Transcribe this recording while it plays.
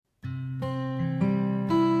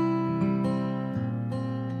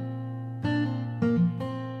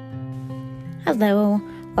Hello,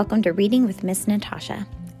 welcome to Reading with Miss Natasha.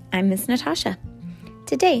 I'm Miss Natasha.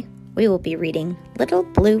 Today, we will be reading Little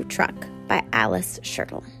Blue Truck by Alice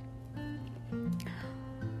Schertle.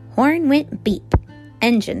 Horn went beep,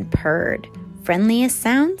 engine purred, friendliest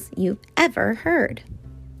sounds you've ever heard.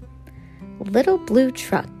 Little Blue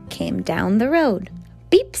Truck came down the road,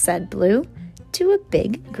 beep said Blue, to a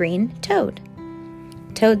big green toad.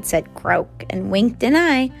 Toad said croak and winked an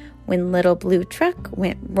eye when Little Blue Truck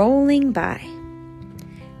went rolling by.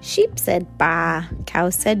 Sheep said baa, cow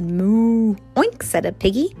said moo, oink said a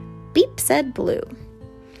piggy, beep said Blue.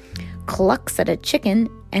 Cluck said a chicken,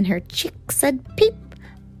 and her chick said peep.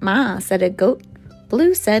 Ma said a goat,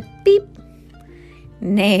 Blue said beep.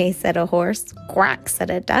 Neigh said a horse, quack said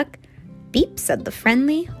a duck, beep said the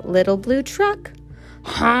friendly Little Blue Truck.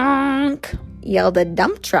 Honk, yelled a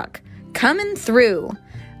dump truck, coming through.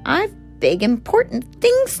 I've big important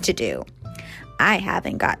things to do. I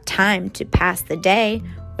haven't got time to pass the day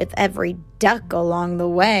with every duck along the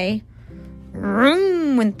way.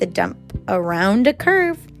 Vroom went the dump around a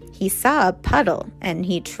curve. He saw a puddle and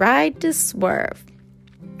he tried to swerve.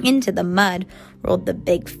 Into the mud rolled the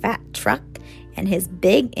big fat truck, and his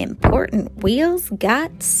big important wheels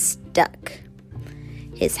got stuck.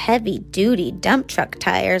 His heavy-duty dump truck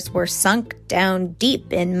tires were sunk down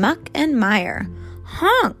deep in muck and mire.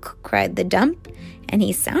 Honk, cried the dump, and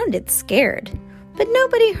he sounded scared, but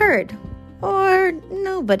nobody heard, or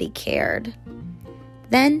nobody cared.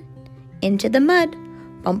 Then, into the mud,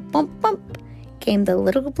 bump, bump, bump, came the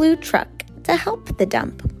Little Blue Truck to help the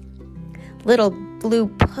dump. Little Blue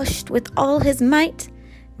pushed with all his might.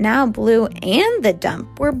 Now Blue and the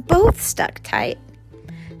dump were both stuck tight.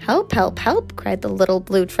 Help, help, help, cried the Little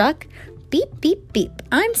Blue Truck. Beep, beep, beep,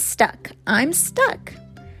 I'm stuck, I'm stuck.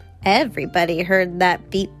 Everybody heard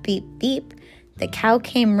that beep, beep, beep. The cow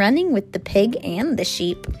came running with the pig and the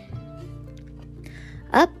sheep.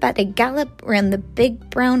 Up at a gallop ran the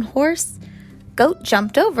big brown horse. Goat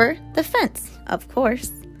jumped over the fence, of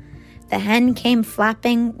course. The hen came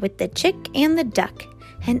flapping with the chick and the duck,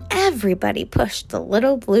 and everybody pushed the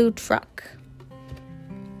Little Blue Truck.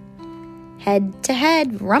 Head to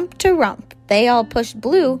head, rump to rump, they all pushed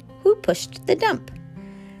Blue, who pushed the dump.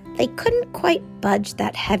 They couldn't quite budge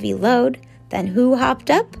that heavy load. Then who hopped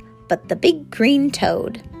up but the big green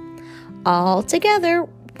toad? All together,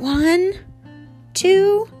 1,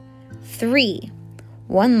 2, 3.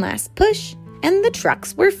 One last push, and the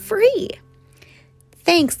trucks were free.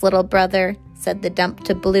 Thanks, little brother, said the dump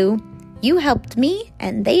to Blue. You helped me,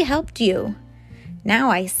 and they helped you.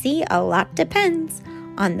 Now I see a lot depends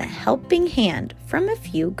on the helping hand from a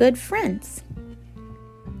few good friends.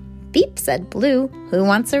 Beep, said Blue, who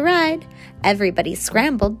wants a ride? Everybody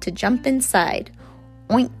scrambled to jump inside.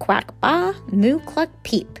 Oink, quack, baa, moo, cluck,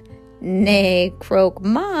 peep. Neigh, croak,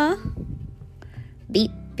 ma.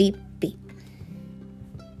 Beep, beep,